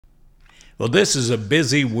Well, this is a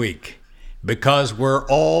busy week because we're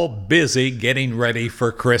all busy getting ready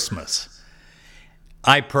for Christmas.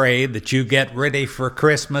 I pray that you get ready for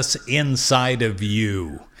Christmas inside of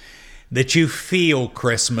you, that you feel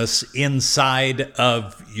Christmas inside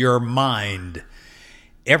of your mind,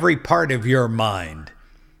 every part of your mind,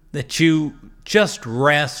 that you just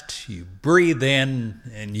rest, you breathe in,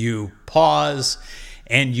 and you pause,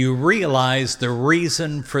 and you realize the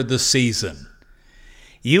reason for the season.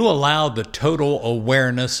 You allow the total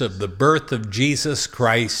awareness of the birth of Jesus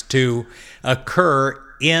Christ to occur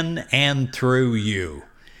in and through you.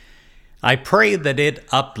 I pray that it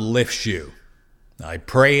uplifts you. I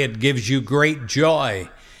pray it gives you great joy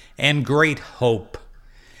and great hope.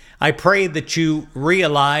 I pray that you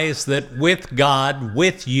realize that with God,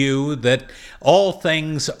 with you, that all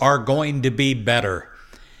things are going to be better.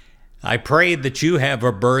 I pray that you have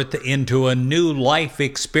a birth into a new life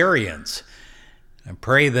experience. I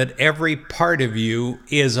pray that every part of you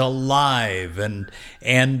is alive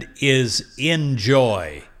and is in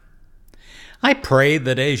joy. I pray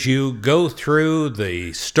that as you go through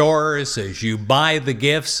the stores, as you buy the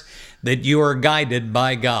gifts, that you are guided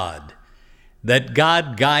by God, that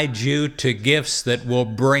God guides you to gifts that will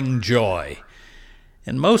bring joy.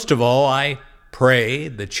 And most of all, I pray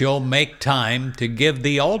that you'll make time to give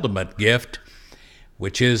the ultimate gift,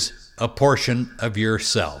 which is a portion of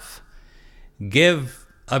yourself. Give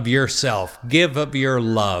of yourself, give of your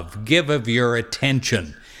love, give of your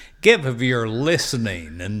attention, give of your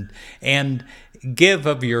listening, and give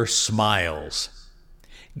of your smiles,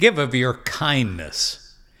 give of your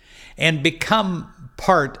kindness, and become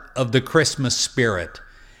part of the Christmas spirit,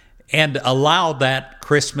 and allow that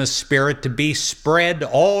Christmas spirit to be spread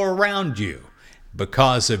all around you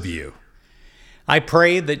because of you. I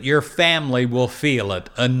pray that your family will feel it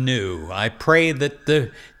anew. I pray that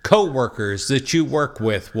the co-workers that you work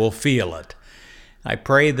with will feel it. I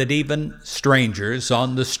pray that even strangers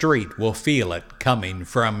on the street will feel it coming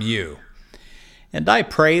from you. And I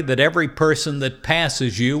pray that every person that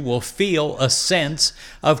passes you will feel a sense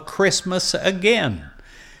of Christmas again,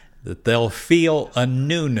 that they'll feel a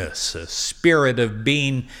newness, a spirit of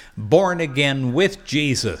being born again with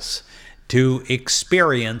Jesus to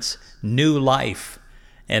experience new life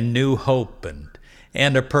and new hope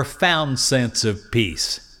and a profound sense of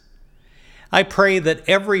peace. I pray that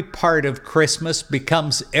every part of Christmas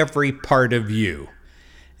becomes every part of you.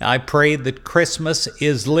 I pray that Christmas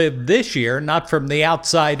is lived this year not from the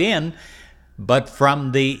outside in, but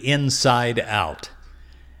from the inside out.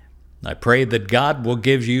 I pray that God will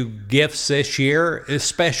give you gifts this year,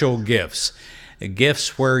 special gifts,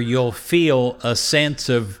 gifts where you'll feel a sense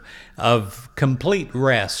of complete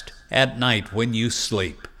rest at night when you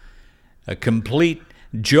sleep, a complete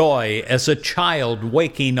joy as a child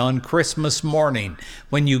waking on Christmas morning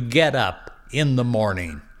when you get up in the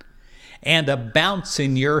morning, and a bounce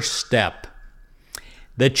in your step,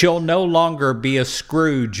 that you'll no longer be a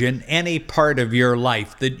Scrooge in any part of your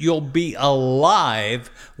life, that you'll be alive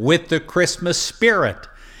with the Christmas spirit,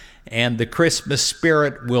 and the Christmas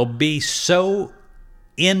spirit will be so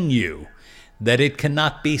in you that it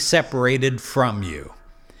cannot be separated from you.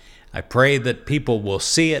 I pray that people will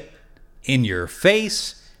see it in your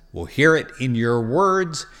face, will hear it in your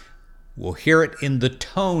words, will hear it in the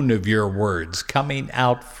tone of your words coming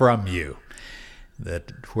out from you,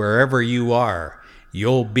 that wherever you are,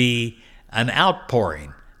 you'll be an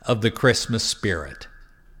outpouring of the Christmas spirit.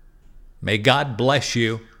 May God bless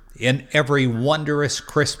you in every wondrous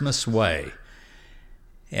Christmas way,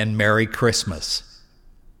 and Merry Christmas.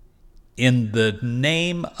 In the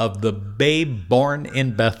name of the babe born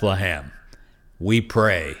in Bethlehem, we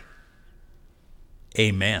pray.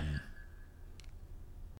 Amen.